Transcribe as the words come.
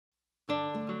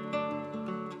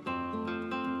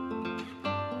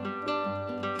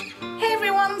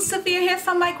Sophia here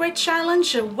from My Great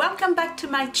Challenge. Welcome back to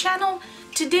my channel.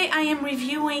 Today I am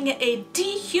reviewing a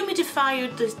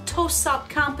dehumidifier the TOSOT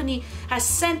company has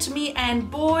sent me, and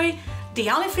boy, the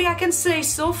only thing I can say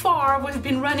so far, we've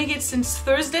been running it since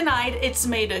Thursday night, it's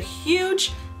made a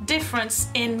huge difference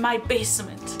in my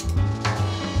basement.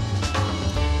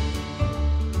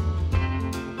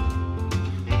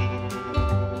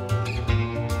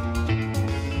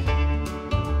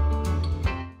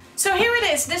 So here it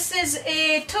is. This is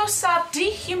a TOSOT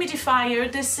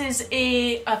Dehumidifier. This is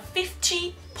a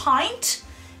 50 pint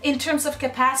in terms of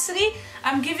capacity.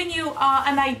 I'm giving you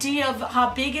an idea of how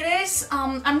big it is.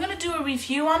 I'm going to do a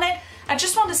review on it. I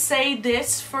just want to say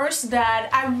this first, that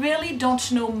I really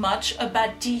don't know much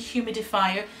about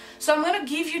dehumidifier. So I'm going to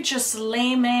give you just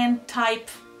layman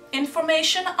type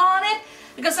information on it,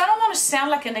 because I don't want to sound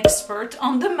like an expert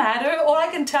on the matter. All I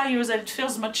can tell you is that it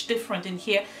feels much different in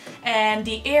here, and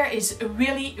the air is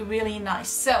really, really nice.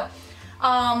 So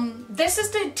this is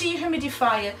the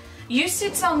dehumidifier. You see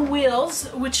it's on wheels,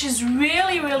 which is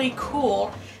really, really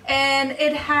cool, and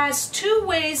it has two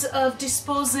ways of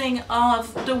disposing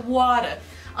of the water.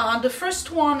 The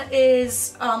first one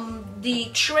is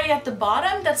the tray at the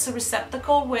bottom. That's a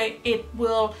receptacle where it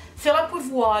will fill up with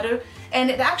water, and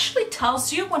it actually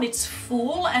tells you when it's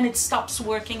full and it stops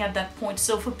working at that point.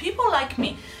 So for people like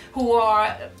me who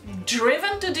are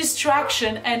driven to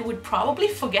distraction and would probably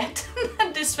forget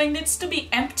that this thing needs to be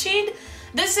emptied,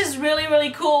 this is really,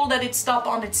 really cool that it stopped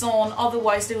on its own.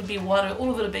 Otherwise there would be water all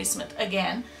over the basement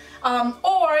again.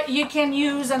 Or you can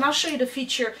use, and I'll show you the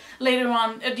feature later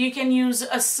on, you can use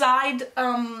a side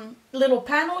little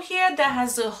panel here that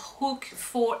has a hook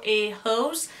for a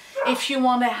hose. If you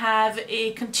want to have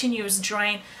a continuous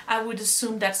drain, I would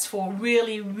assume that's for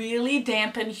really, really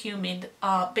damp and humid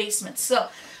basements. So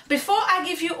before I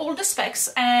give you all the specs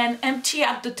and empty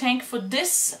out the tank for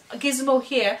this gizmo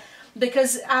here,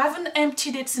 because I haven't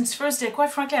emptied it since Thursday,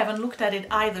 quite frankly I haven't looked at it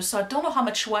either, so I don't know how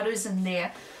much water is in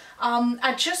there.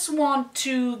 I just want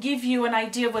to give you an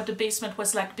idea of what the basement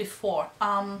was like before.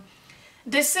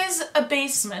 This is a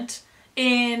basement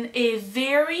in a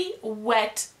very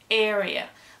wet area.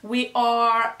 We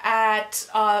are at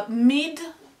mid-range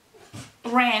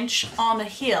on a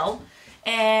hill,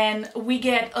 and we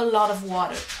get a lot of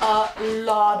water,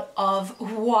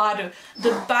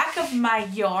 The back of my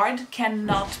yard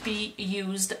cannot be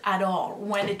used at all.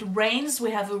 When it rains, we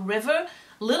have a river,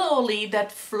 literally,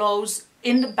 that flows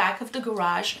in the back of the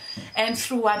garage and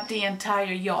throughout the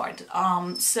entire yard.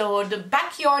 So the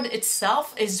backyard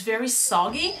itself is very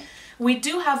soggy. We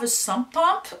do have a sump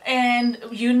pump, and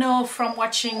you know from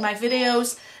watching my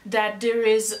videos that there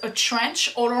is a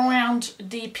trench all around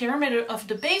the perimeter of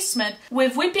the basement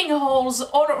with weeping holes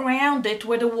all around it,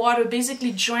 where the water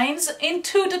basically drains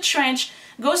into the trench,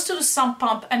 goes to the sump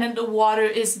pump, and then the water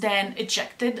is then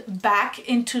ejected back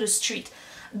into the street.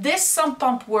 This sump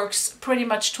pump works pretty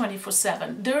much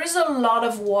 24/7. There is a lot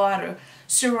of water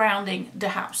surrounding the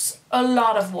house, a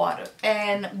lot of water,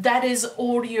 and that is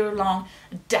all year long,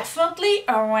 definitely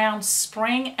around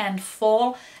spring and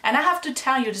fall. And I have to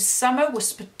tell you, the summer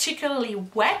was particularly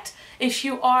wet. If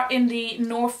you are in the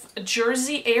North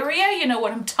Jersey area, you know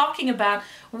what I'm talking about.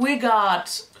 We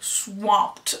got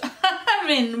swamped. I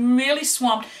mean, really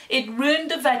swamped. It ruined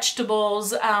the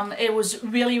vegetables. It was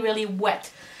really, really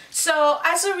wet. So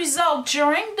as a result,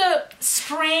 during the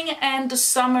spring and the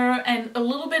summer and a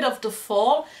little bit of the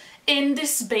fall, in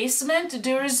this basement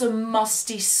there is a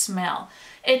musty smell.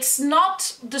 It's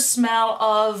not the smell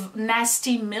of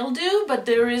nasty mildew, but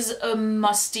there is a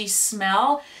musty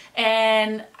smell.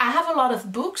 And I have a lot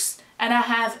of books, and I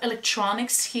have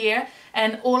electronics here,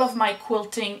 and all of my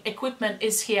quilting equipment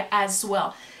is here as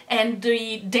well. And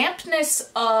the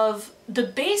dampness of the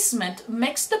basement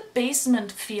makes the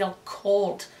basement feel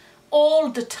cold all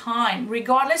the time,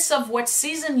 regardless of what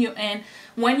season you're in.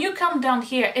 When you come down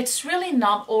here, it's really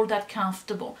not all that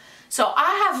comfortable. So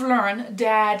I have learned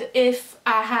that if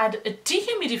I had a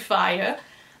dehumidifier,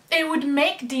 it would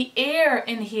make the air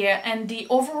in here and the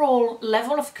overall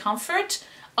level of comfort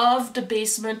of the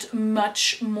basement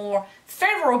much more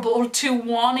favorable to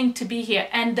wanting to be here.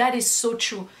 And that is so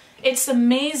true. It's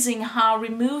amazing how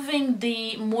removing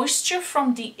the moisture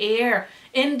from the air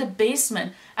in the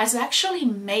basement has actually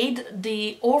made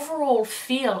the overall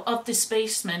feel of this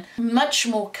basement much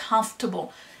more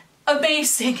comfortable.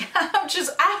 Amazing.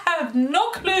 I have no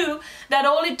clue that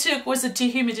all it took was a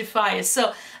dehumidifier.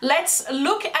 So let's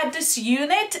look at this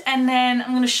unit, and then I'm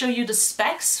going to show you the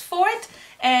specs for it,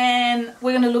 and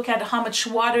we're going to look at how much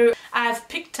water I've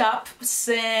picked up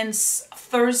since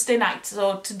Thursday night.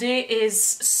 So today is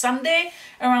Sunday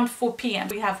around 4 p.m.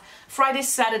 We have Friday,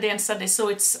 Saturday and Sunday. So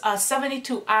it's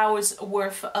 72 hours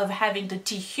worth of having the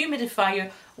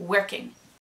dehumidifier working.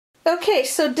 Okay,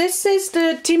 so this is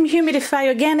the dehumidifier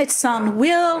again. It's on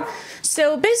wheel.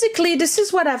 So basically this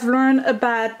is what I've learned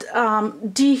about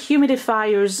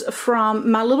dehumidifiers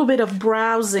from my little bit of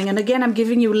browsing. And again, I'm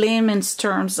giving you layman's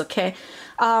terms, okay?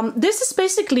 This is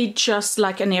basically just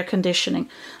like an air conditioning.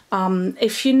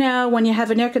 If you know, when you have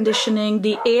an air conditioning,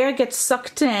 the air gets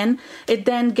sucked in, it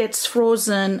then gets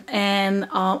frozen and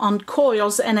on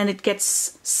coils, and then it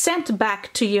gets sent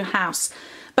back to your house.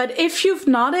 But if you've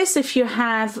noticed, if you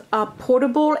have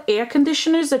portable air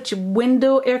conditioners, that you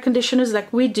window air conditioners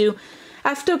like we do,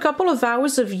 after a couple of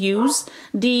hours of use,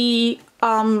 the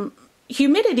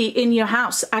humidity in your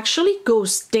house actually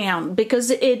goes down because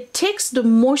it takes the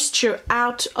moisture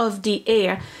out of the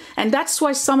air. And that's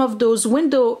why some of those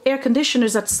window air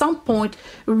conditioners at some point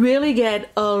really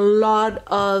get a lot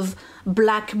of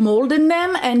black mold in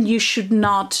them, and you should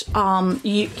not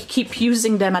you keep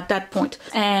using them at that point.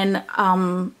 And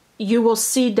you will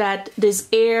see that there's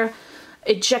air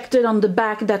ejected on the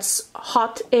back, that's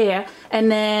hot air,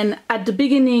 and then at the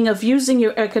beginning of using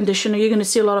your air conditioner you're going to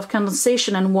see a lot of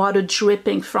condensation and water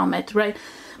dripping from it, right?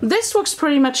 This works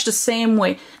pretty much the same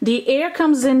way. The air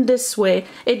comes in this way,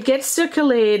 it gets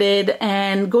circulated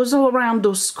and goes all around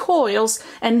those coils,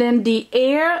 and then the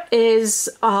air is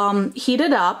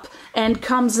heated up and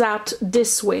comes out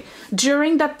this way.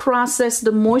 During that process,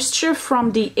 the moisture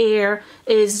from the air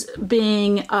is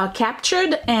being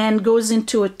captured and goes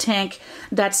into a tank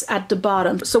that's at the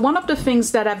bottom. So one of the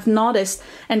things that I've noticed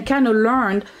and kind of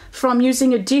learned from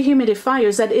using a dehumidifier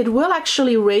is that it will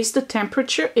actually raise the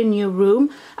temperature in your room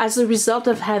as a result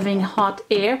of having hot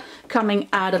air coming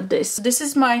out of this. This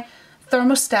is my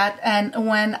thermostat, and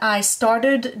when I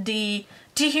started the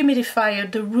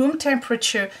dehumidifier, the room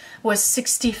temperature was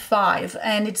 65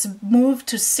 and it's moved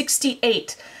to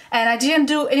 68, and I didn't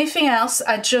do anything else.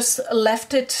 I just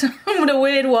left it the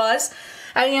way it was.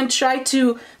 I didn't try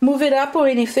to move it up or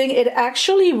anything. It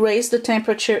actually raised the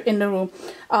temperature in the room,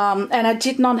 and I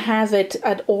did not have it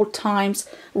at all times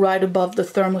right above the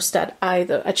thermostat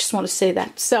either. I just want to say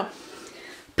that. So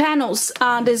panels,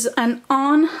 there's an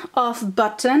on-off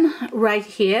button right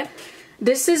here.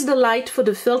 This is the light for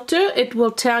the filter. It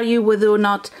will tell you whether or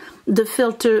not the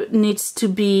filter needs to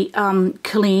be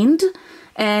cleaned.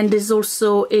 And there's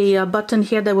also a button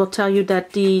here that will tell you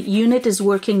that the unit is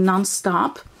working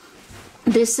non-stop.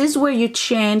 This is where you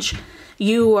change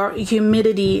your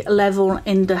humidity level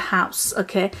in the house,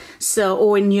 okay? So,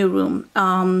 or in your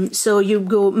room. So you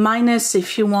go minus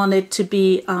if you want it to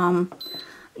be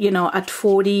you know, at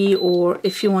 40, or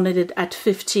if you wanted it at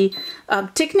 50.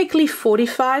 Technically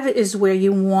 45 is where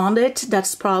you want it.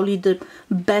 That's probably the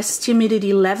best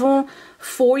humidity level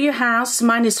for your house.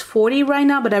 Mine is 40 right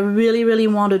now, but I really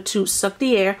wanted to suck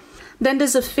the air. Then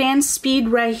there's a fan speed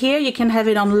right here. You can have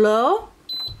it on low,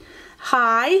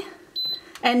 high,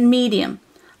 and medium.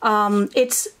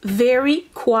 It's very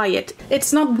quiet.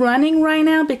 It's not running right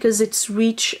now because it's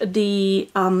reached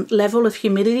the level of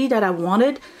humidity that I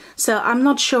wanted. So I'm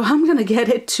not sure how I'm gonna get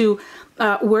it to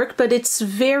work, but it's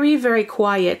very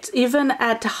quiet. Even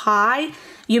at high,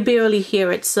 you barely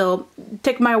hear it. So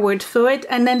take my word for it.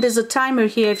 And then there's a timer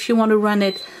here if you want to run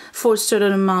it for a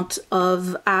certain amount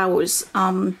of hours.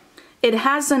 It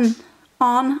has an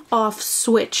on-off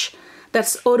switch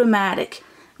that's automatic,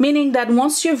 meaning that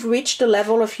once you've reached the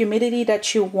level of humidity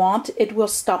that you want, it will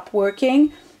stop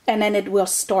working, and then it will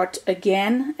start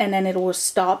again, and then it will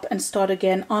stop and start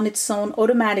again on its own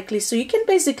automatically. So you can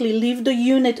basically leave the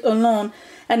unit alone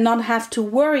and not have to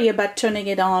worry about turning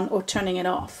it on or turning it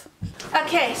off.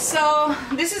 Okay, so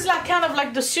this is like kind of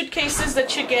like the suitcases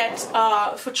that you get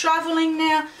for traveling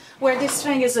now, where this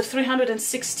thing is a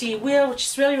 360 wheel, which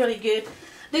is really good.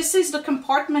 This is the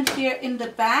compartment here in the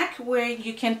back where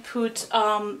you can put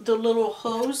the little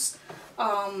hose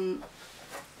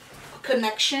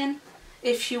connection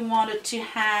if you wanted to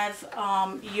have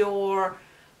your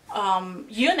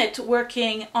unit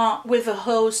working with a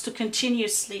hose to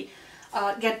continuously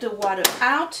get the water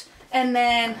out. And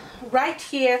then right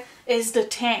here is the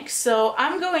tank. So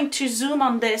I'm going to zoom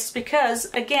on this because,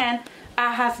 again,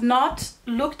 I have not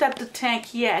looked at the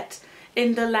tank yet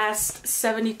in the last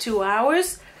 72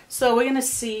 hours. So we're gonna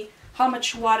see how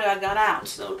much water I got out.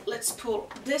 So let's pull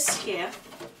this here.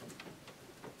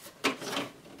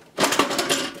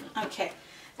 Okay,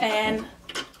 and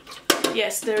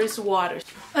yes, there is water.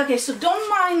 Okay, so don't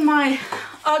mind my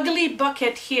ugly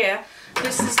bucket here.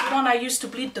 This is the one I used to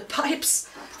bleed the pipes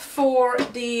for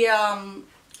the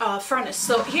furnace.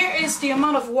 So here is the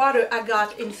amount of water I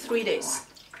got in 3 days.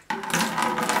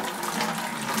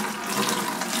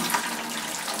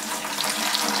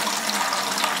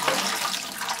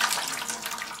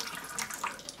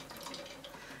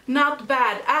 Not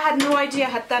bad. I had no idea I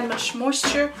had that much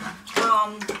moisture.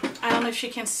 I don't know if you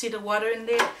can see the water in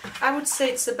there. I would say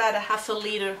it's about a half a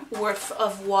liter worth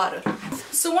of water.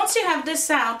 So once you have this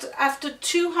out, after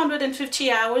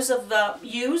 250 hours of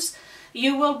use,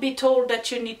 you will be told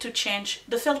that you need to change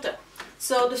the filter.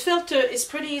 So the filter is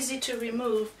pretty easy to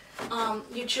remove.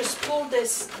 You just pull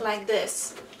this like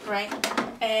this, right?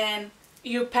 And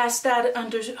you pass that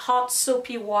under hot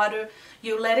soapy water,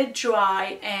 you let it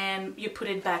dry, and you put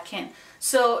it back in.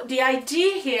 So the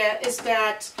idea here is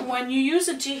that when you use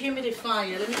a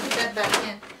dehumidifier, let me put that back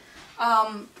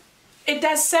in, it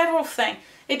does several things.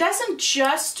 It doesn't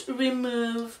just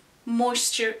remove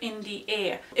moisture in the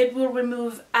air. It will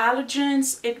remove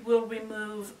allergens, it will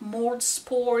remove mold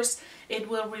spores, it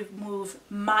will remove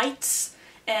mites,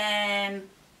 and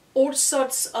all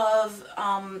sorts of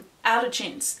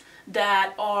allergens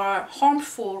that are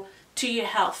harmful to your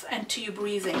health and to your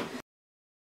breathing.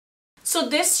 So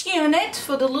this unit,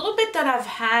 for the little bit that I've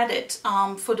had it,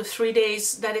 for the 3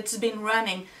 days that it's been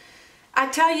running, I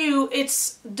tell you,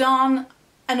 it's done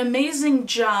an amazing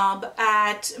job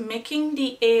at making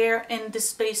the air in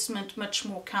this basement much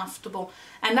more comfortable.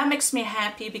 And that makes me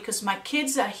happy because my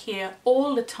kids are here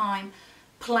all the time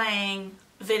playing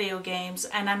video games,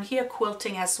 and I'm here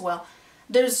quilting as well.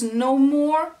 There's no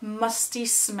more musty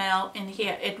smell in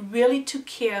here. It really took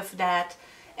care of that.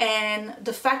 And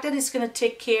the fact that it's going to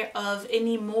take care of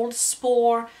any mold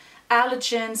spore,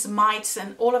 allergens, mites,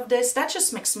 and all of this, that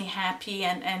just makes me happy.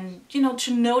 And you know,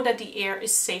 to know that the air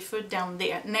is safer down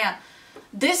there. Now,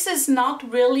 this is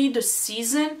not really the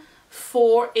season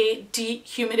for a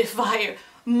dehumidifier.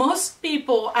 Most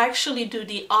people actually do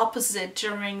the opposite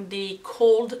during the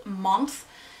cold month.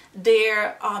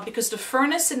 Because the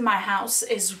furnace in my house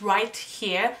is right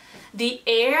here, the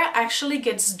air actually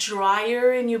gets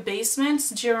drier in your basements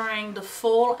during the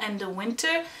fall and the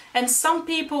winter. And some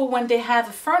people, when they have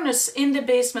a furnace in the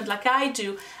basement like I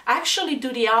do, actually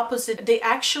do the opposite. They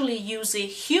actually use a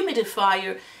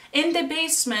humidifier in the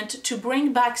basement to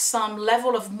bring back some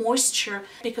level of moisture,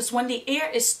 because when the air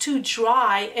is too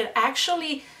dry, it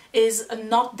actually is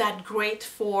not that great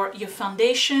for your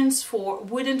foundations, for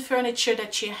wooden furniture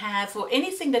that you have, or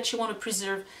anything that you want to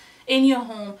preserve in your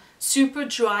home. Super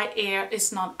dry air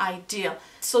is not ideal.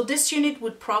 So this unit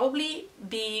would probably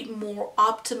be more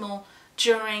optimal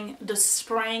during the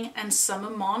spring and summer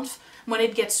months when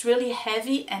it gets really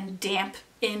heavy and damp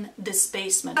in this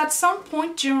basement. At some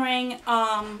point during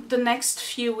the next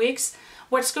few weeks,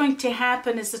 what's going to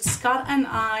happen is that Scott and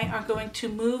I are going to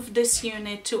move this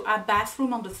unit to a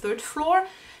bathroom on the 3rd floor.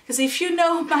 Because if you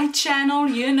know my channel,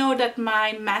 you know that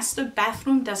my master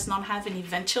bathroom does not have any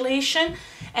ventilation.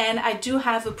 And I do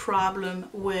have a problem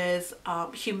with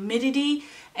humidity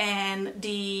and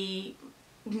the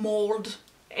mold,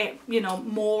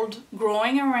 mold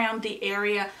growing around the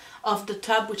area of the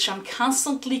tub, which I'm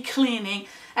constantly cleaning.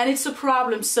 And it's a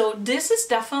problem. So this is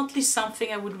definitely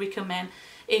something I would recommend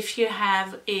if you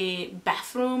have a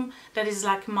bathroom that is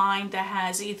like mine, that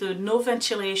has either no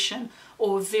ventilation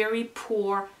or very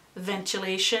poor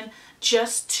ventilation,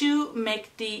 just to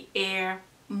make the air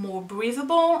more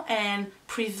breathable and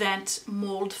prevent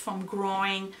mold from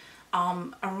growing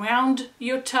around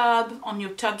your tub, on your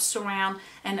tub surround,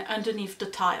 and underneath the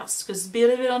tiles. Because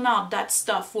believe it or not, that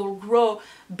stuff will grow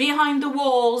behind the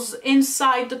walls,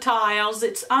 inside the tiles.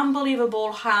 It's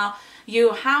unbelievable how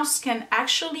your house can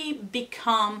actually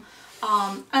become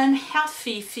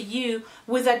unhealthy for you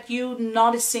without you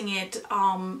noticing it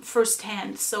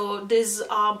firsthand. So there's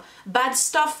bad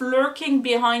stuff lurking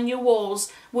behind your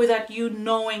walls without you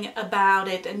knowing about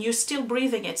it, and you're still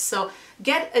breathing it. So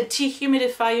get a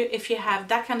dehumidifier if you have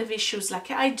that kind of issues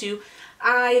like I do.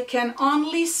 I can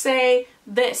only say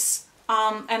this,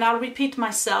 and I'll repeat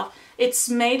myself, it's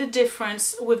made a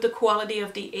difference with the quality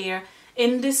of the air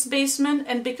in this basement.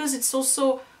 And because it's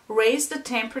also raised the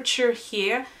temperature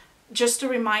here, just a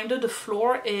reminder, the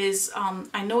floor is,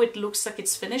 I know it looks like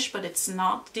it's finished, but it's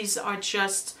not. These are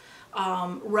just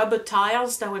rubber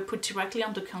tiles that were put directly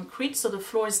on the concrete, so the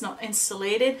floor is not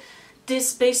insulated.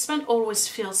 This basement always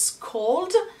feels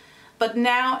cold, but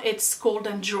now it's cold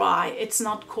and dry. It's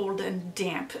not cold and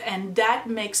damp, and that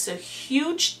makes a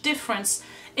huge difference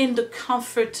in the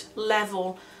comfort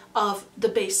level of the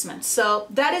basement. So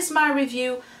that is my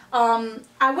review.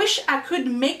 I wish I could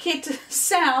make it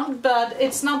sound, but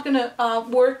it's not gonna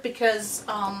work because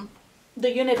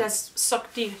the unit has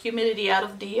sucked the humidity out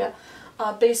of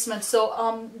basement.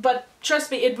 So, but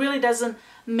trust me, it really doesn't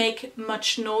make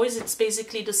much noise. It's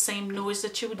basically the same noise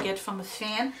that you would get from a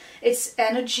fan. It's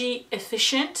energy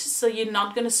efficient, so you're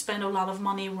not going to spend a lot of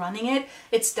money running it.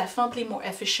 It's definitely more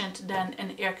efficient than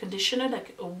an air conditioner,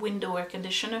 like a window air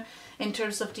conditioner, in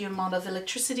terms of the amount of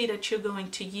electricity that you're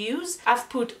going to use. I've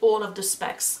put all of the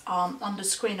specs on the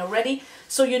screen already,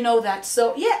 so you know that.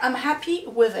 So yeah, I'm happy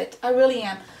with it. I really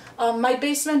am. My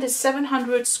basement is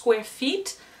 700 square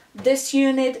feet. This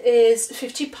unit is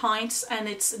 50 pints and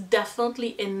it's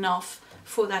definitely enough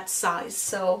for that size.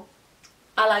 So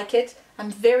I like it.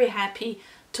 I'm very happy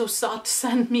TOSOT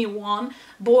sent me one.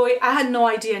 Boy, I had no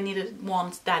idea I needed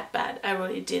one that bad. I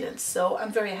really didn't. So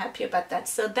I'm very happy about that.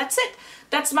 So that's it.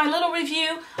 That's my little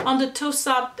review on the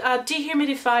TOSOT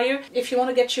dehumidifier. If you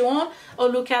want to get your own or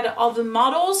look at other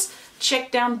models,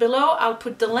 check down below. I'll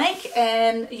put the link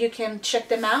and you can check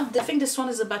them out. I think this one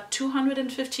is about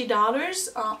 $250.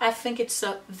 I think it's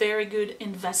a very good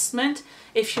investment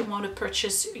if you want to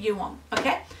purchase your one.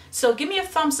 Okay, so give me a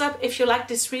thumbs up if you like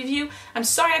this review. I'm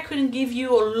sorry I couldn't give you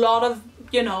a lot of,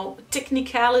 you know,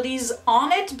 technicalities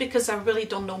on it because I really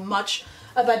don't know much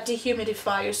about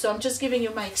dehumidifiers. So I'm just giving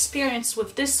you my experience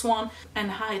with this one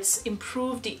and how it's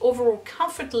improved the overall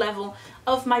comfort level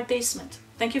of my basement.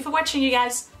 Thank you for watching, you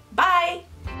guys. Bye!